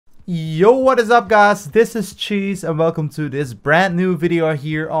Yo, what is up guys, this is Cheese and welcome to this brand new video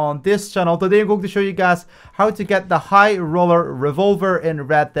here on this channel. Today I'm going to show you guys how to get the high roller revolver in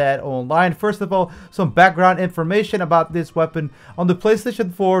Red Dead Online. First of all, some background information about this weapon. On the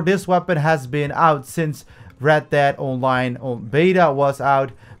PlayStation 4, this weapon has been out since Red Dead Online beta was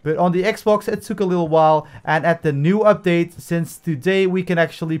out. But on the Xbox, it took a little while, and at the new update, since today, we can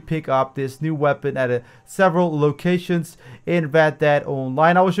actually pick up this new weapon at several locations in Red Dead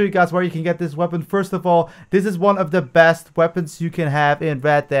Online. I will show you guys where you can get this weapon. First of all, this is one of the best weapons you can have in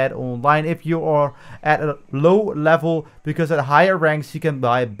Red Dead Online if you are at a low level, because at higher ranks, you can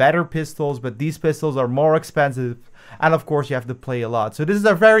buy better pistols, but these pistols are more expensive. And of course, you have to play a lot. So this is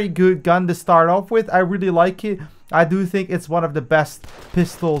a very good gun to start off with. I really like it. I do think it's one of the best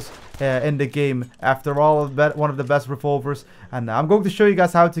pistols in the game. After all, one of the best revolvers. And I'm going to show you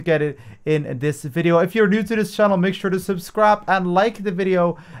guys how to get it in this video. If you're new to this channel, make sure to subscribe and like the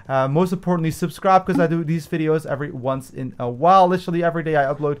video. Most importantly, subscribe, because I do these videos every once in a while. Literally every day I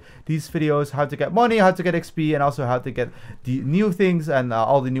upload these videos. How to get money, how to get XP, and also how to get the new things and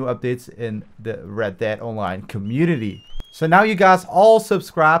all the new updates in the Red Dead Online community. So now you guys all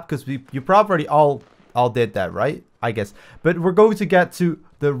subscribe, because you probably all did that, right? I guess. But we're going to get to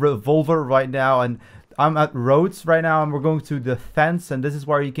the revolver right now, and I'm at roads right now, and we're going to the fence, and this is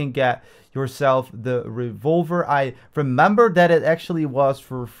where you can get yourself the revolver. I remember that it actually was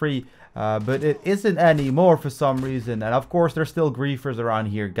for free, but it isn't anymore for some reason. And of course, there's still griefers around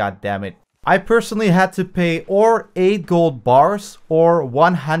here, god damn it. I personally had to pay or 8 gold bars or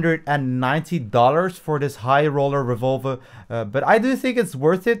 $190 for this high roller revolver, but I do think it's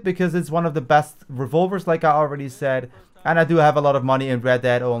worth it because it's one of the best revolvers, like I already said. And I do have a lot of money in Red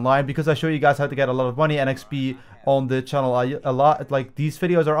Dead Online, because I show you guys how to get a lot of money and XP on the channel a lot. Like, these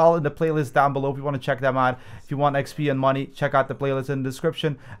videos are all in the playlist down below if you want to check them out. If you want XP and money, check out the playlist in the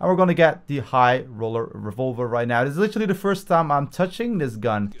description. And we're going to get the high roller revolver right now. This is literally the first time I'm touching this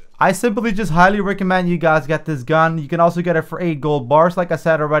gun. I simply just highly recommend you guys get this gun. You can also get it for 8 gold bars. Like I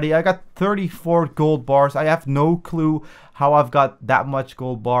said already, I got 34 gold bars. I have no clue how I've got that much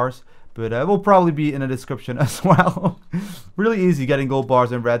gold bars, but it will probably be in the description as well. Really easy getting gold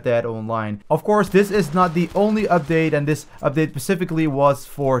bars in Red Dead Online. Of course, this is not the only update, and this update specifically was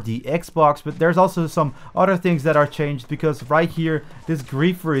for the Xbox, but there's also some other things that are changed, because right here, this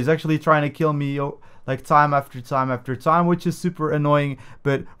griefer is actually trying to kill me like time after time after time, which is super annoying.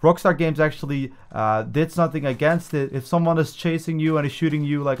 But Rockstar Games actually did something against it. If someone is chasing you and is shooting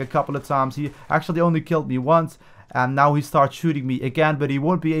you like a couple of times, he actually only killed me once, and now he starts shooting me again, but he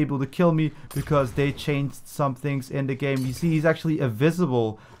won't be able to kill me because they changed some things in the game. You see, he's actually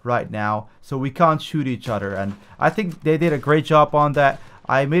invisible right now, so we can't shoot each other, and I think they did a great job on that.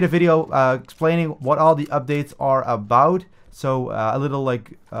 I made a video explaining what all the updates are about, so a little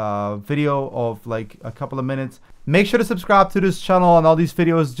like video of like a couple of minutes. Make sure to subscribe to this channel, and all these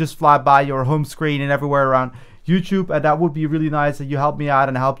videos just fly by your home screen and everywhere around YouTube, and that would be really nice that you help me out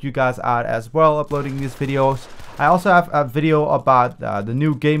and help you guys out as well uploading these videos. I also have a video about the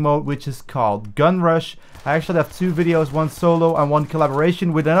new game mode, which is called Gun Rush. I actually have 2 videos, one solo and one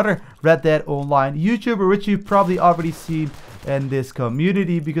collaboration with another Red Dead Online YouTuber, which you've probably already seen in this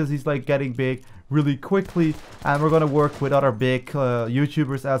community, because he's like getting big really quickly, and we're gonna work with other big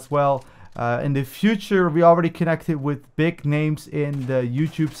YouTubers as well. In the future, we already connected with big names in the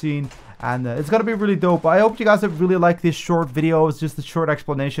YouTube scene, and it's gonna be really dope. I hope you guys have really liked this short video. It's just a short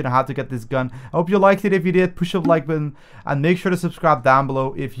explanation of how to get this gun. I hope you liked it. If you did, push the like button and make sure to subscribe down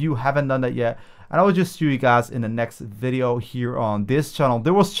below if you haven't done that yet. And I will just see you guys in the next video here on this channel.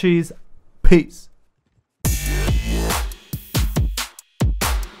 There was Cheese. Peace.